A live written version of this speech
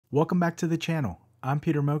Welcome back to the channel. I'm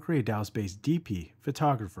Peter Mokri, a Dallas-based DP,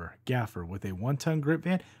 photographer, gaffer with a 1-ton grip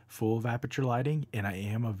van full of Aputure lighting, and I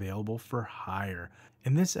am available for hire.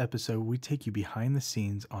 In this episode, we take you behind the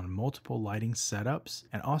scenes on multiple lighting setups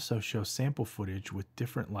and also show sample footage with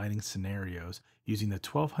different lighting scenarios using the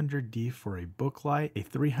 1200D for a book light, a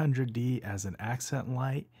 300D as an accent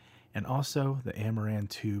light, and also the Amaran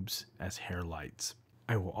tubes as hair lights.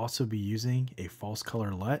 I will also be using a false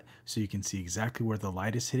color LUT so you can see exactly where the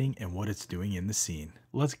light is hitting and what it's doing in the scene.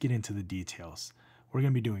 Let's get into the details. We're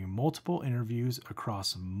going to be doing multiple interviews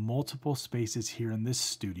across multiple spaces here in this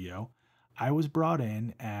studio. I was brought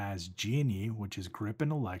in as G&E, which is grip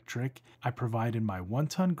and electric. I provided my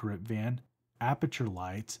 1-ton grip van, Aputure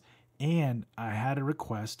lights, and I had a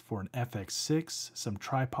request for an FX6, some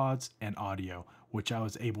tripods, and audio, which I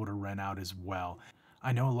was able to rent out as well.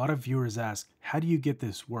 I know a lot of viewers ask, how do you get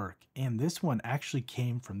this work? And this one actually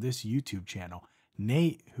came from this YouTube channel.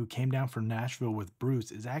 Nate, who came down from Nashville with Bruce,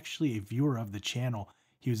 is actually a viewer of the channel.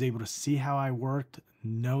 He was able to see how I worked,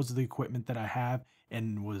 knows the equipment that I have,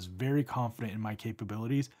 and was very confident in my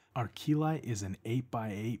capabilities. Our key light is an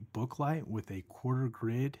 8x8 book light with a quarter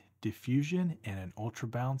grid diffusion and an ultra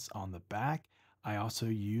bounce on the back. I also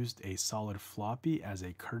used a solid floppy as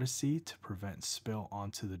a courtesy to prevent spill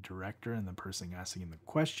onto the director and the person asking the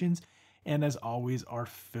questions. And as always, our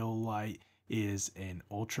fill light is an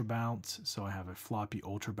ultra bounce. So I have a floppy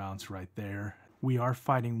ultra bounce right there. We are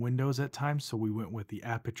fighting windows at times, so we went with the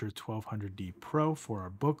Aputure 1200D Pro for our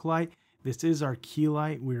book light. This is our key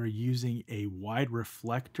light. We are using a wide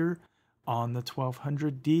reflector on the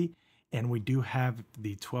 1200D. And we do have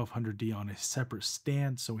the 1200D on a separate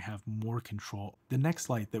stand, so we have more control. The next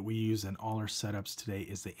light that we use in all our setups today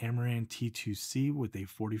is the Amaran T2C with a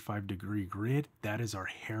 45-degree grid. That is our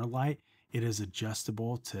hair light. It is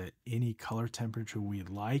adjustable to any color temperature we'd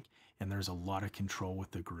like, and there's a lot of control with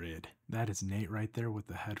the grid. That is Nate right there with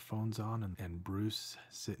the headphones on, and Bruce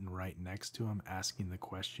sitting right next to him asking the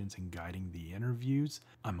questions and guiding the interviews.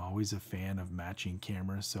 I'm always a fan of matching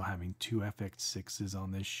cameras, so having two FX6s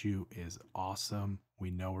on this shoot is awesome. We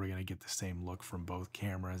know we're going to get the same look from both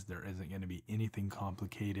cameras. There isn't going to be anything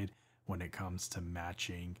complicated when it comes to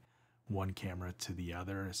matching one camera to the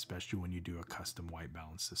other, especially when you do a custom white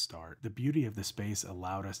balance to start. The beauty of the space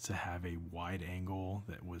allowed us to have a wide angle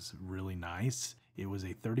that was really nice. It was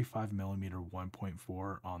a 35mm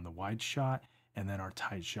 1.4 on the wide shot, and then our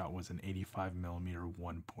tight shot was an 85mm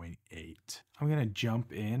 1.8. I'm gonna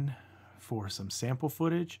jump in for some sample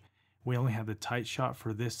footage. We only have the tight shot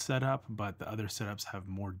for this setup, but the other setups have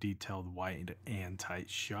more detailed wide and tight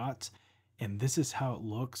shots. And this is how it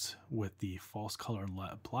looks with the false color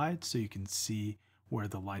LUT applied, so you can see where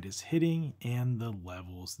the light is hitting and the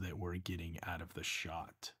levels that we're getting out of the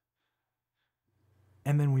shot.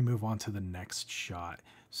 And then we move on to the next shot.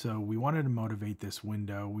 So we wanted to motivate this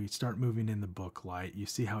window. We start moving in the book light. You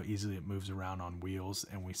see how easily it moves around on wheels,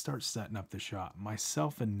 and we start setting up the shot.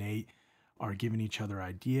 Myself and Nate are giving each other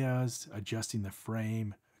ideas, adjusting the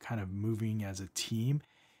frame, kind of moving as a team.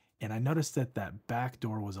 And I noticed that that back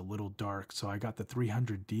door was a little dark, so I got the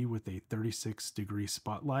 300D with a 36-degree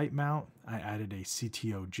spotlight mount. I added a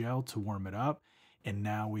CTO gel to warm it up, and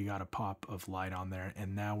now we got a pop of light on there,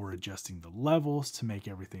 and now we're adjusting the levels to make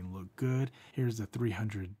everything look good. Here's the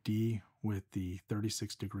 300D with the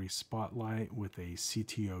 36-degree spotlight with a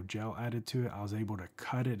CTO gel added to it. I was able to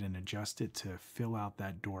cut it and adjust it to fill out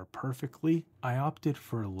that door perfectly. I opted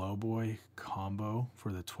for a lowboy combo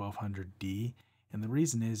for the 1200D. And the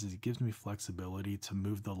reason is it gives me flexibility to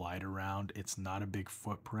move the light around. It's not a big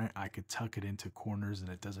footprint. I could tuck it into corners and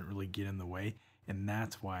it doesn't really get in the way. And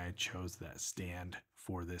that's why I chose that stand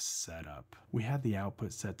for this setup. We had the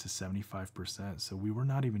output set to 75%, so we were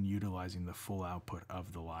not even utilizing the full output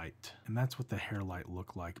of the light. And that's what the hair light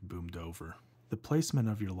looked like boomed over. The placement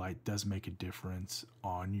of your light does make a difference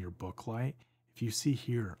on your book light. If you see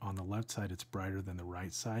here on the left side, it's brighter than the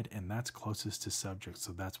right side, and that's closest to subject,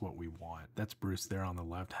 so that's what we want. That's Bruce there on the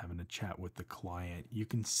left having a chat with the client. You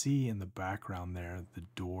can see in the background there the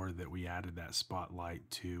door that we added that spotlight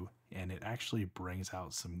to, and it actually brings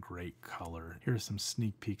out some great color. Here's some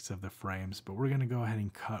sneak peeks of the frames, but we're gonna go ahead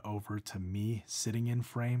and cut over to me sitting in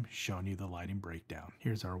frame, showing you the lighting breakdown.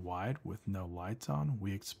 Here's our wide with no lights on.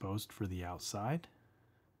 We exposed for the outside.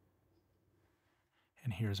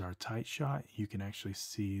 And here's our tight shot. You can actually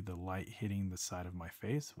see the light hitting the side of my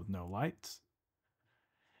face with no lights.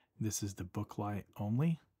 This is the book light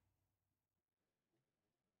only.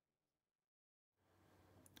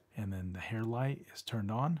 And then the hair light is turned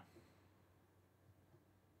on.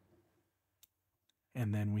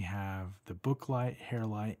 And then we have the book light, hair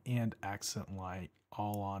light, and accent light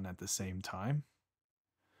all on at the same time.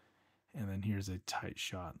 And then here's a tight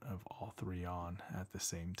shot of all three on at the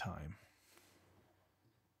same time.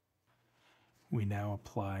 We now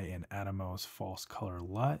apply an Atomos false color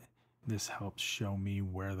LUT. This helps show me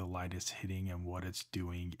where the light is hitting and what it's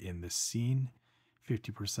doing in the scene.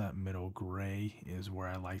 50% middle gray is where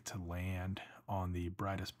I like to land on the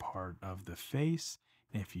brightest part of the face.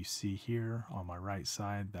 And if you see here on my right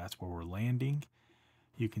side, that's where we're landing.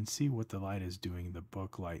 You can see what the light is doing, the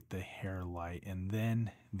book light, the hair light, and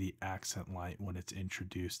then the accent light when it's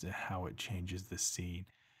introduced and how it changes the scene.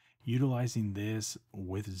 Utilizing this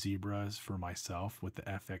with zebras for myself with the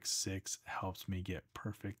FX6 helps me get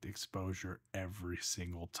perfect exposure every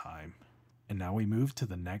single time. And now we move to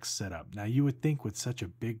the next setup. Now you would think with such a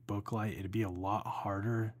big book light, it'd be a lot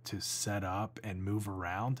harder to set up and move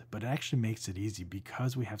around, but it actually makes it easy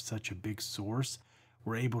because we have such a big source.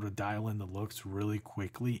 We're able to dial in the looks really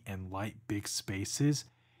quickly and light big spaces.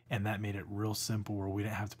 And that made it real simple where we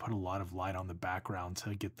didn't have to put a lot of light on the background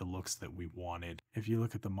to get the looks that we wanted. If you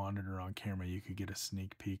look at the monitor on camera, you could get a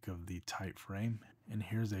sneak peek of the tight frame. And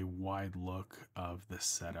here's a wide look of the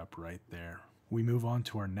setup right there. We move on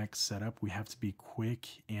to our next setup. We have to be quick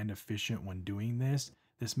and efficient when doing this.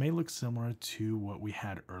 This may look similar to what we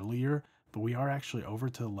had earlier, but we are actually over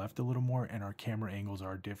to the left a little more and our camera angles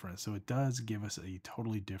are different. So it does give us a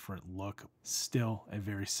totally different look, still a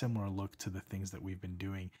very similar look to the things that we've been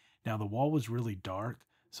doing. Now the wall was really dark,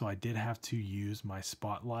 so I did have to use my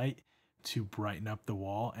spotlight to brighten up the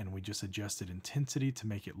wall, and we just adjusted intensity to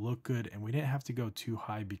make it look good, and we didn't have to go too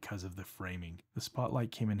high because of the framing. The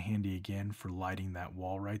spotlight came in handy again for lighting that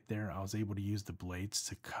wall right there. I was able to use the blades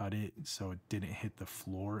to cut it so it didn't hit the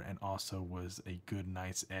floor and also was a good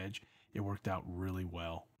nice edge. It worked out really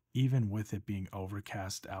well. Even with it being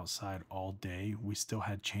overcast outside all day, we still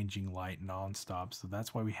had changing light nonstop, so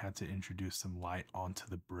that's why we had to introduce some light onto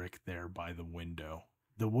the brick there by the window.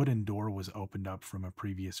 The wooden door was opened up from a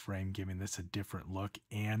previous frame, giving this a different look,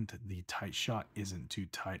 and the tight shot isn't too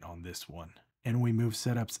tight on this one. And we move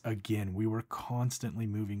setups again. We were constantly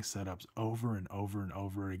moving setups over and over and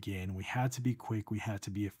over again. We had to be quick, we had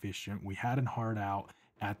to be efficient. We had a hard out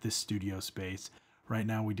at this studio space. Right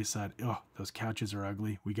now we decide, oh, those couches are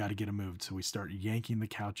ugly. We got to get them moved. So we start yanking the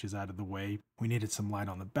couches out of the way. We needed some light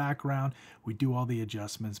on the background. We do all the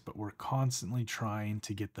adjustments, but we're constantly trying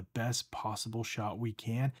to get the best possible shot we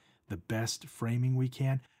can, the best framing we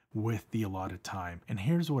can with the allotted time. And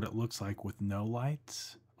here's what it looks like with no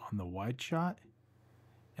lights on the wide shot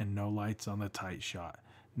and no lights on the tight shot.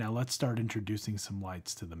 Now let's start introducing some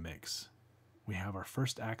lights to the mix. We have our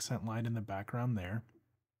first accent light in the background there.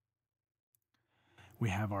 We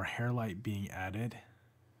have our hair light being added,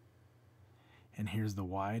 and here's the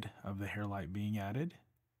wide of the hair light being added.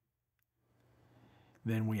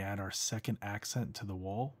 Then we add our second accent to the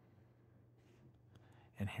wall,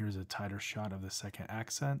 and here's a tighter shot of the second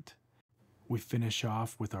accent. We finish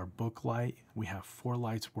off with our book light. We have 4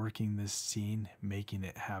 lights working this scene, making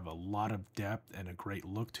it have a lot of depth and a great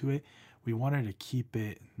look to it. We wanted to keep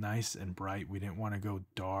it nice and bright. We didn't want to go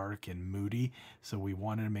dark and moody, so we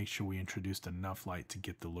wanted to make sure we introduced enough light to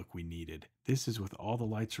get the look we needed. This is with all the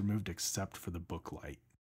lights removed except for the book light.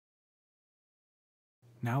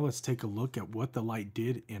 Now let's take a look at what the light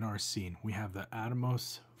did in our scene. We have the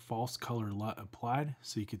Atomos false color LUT applied,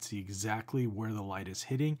 so you can see exactly where the light is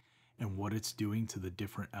hitting and what it's doing to the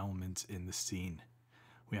different elements in the scene.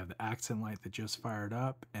 We have the accent light that just fired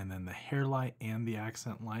up, and then the hair light and the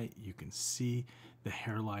accent light. You can see the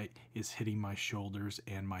hair light is hitting my shoulders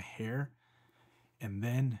and my hair. And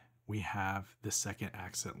then we have the second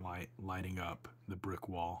accent light lighting up the brick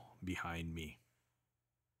wall behind me.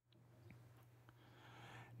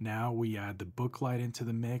 Now we add the book light into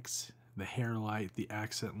the mix, the hair light, the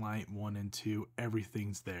accent light 1 and 2,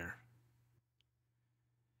 everything's there.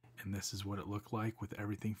 And this is what it looked like with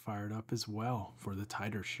everything fired up as well for the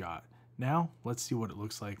tighter shot. Now, let's see what it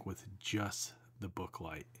looks like with just the book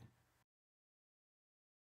light.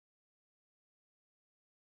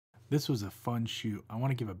 This was a fun shoot. I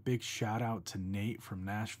want to give a big shout out to Nate from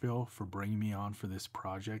Nashville for bringing me on for this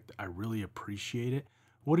project. I really appreciate it.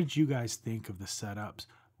 What did you guys think of the setups?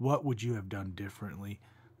 What would you have done differently?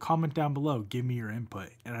 Comment down below, give me your input.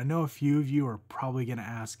 And I know a few of you are probably going to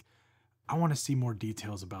ask, I want to see more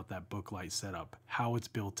details about that booklight setup, how it's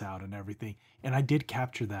built out and everything. And I did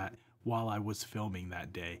capture that while I was filming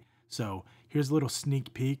that day. So here's a little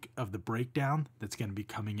sneak peek of the breakdown that's going to be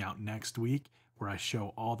coming out next week, where I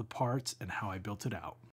show all the parts and how I built it out.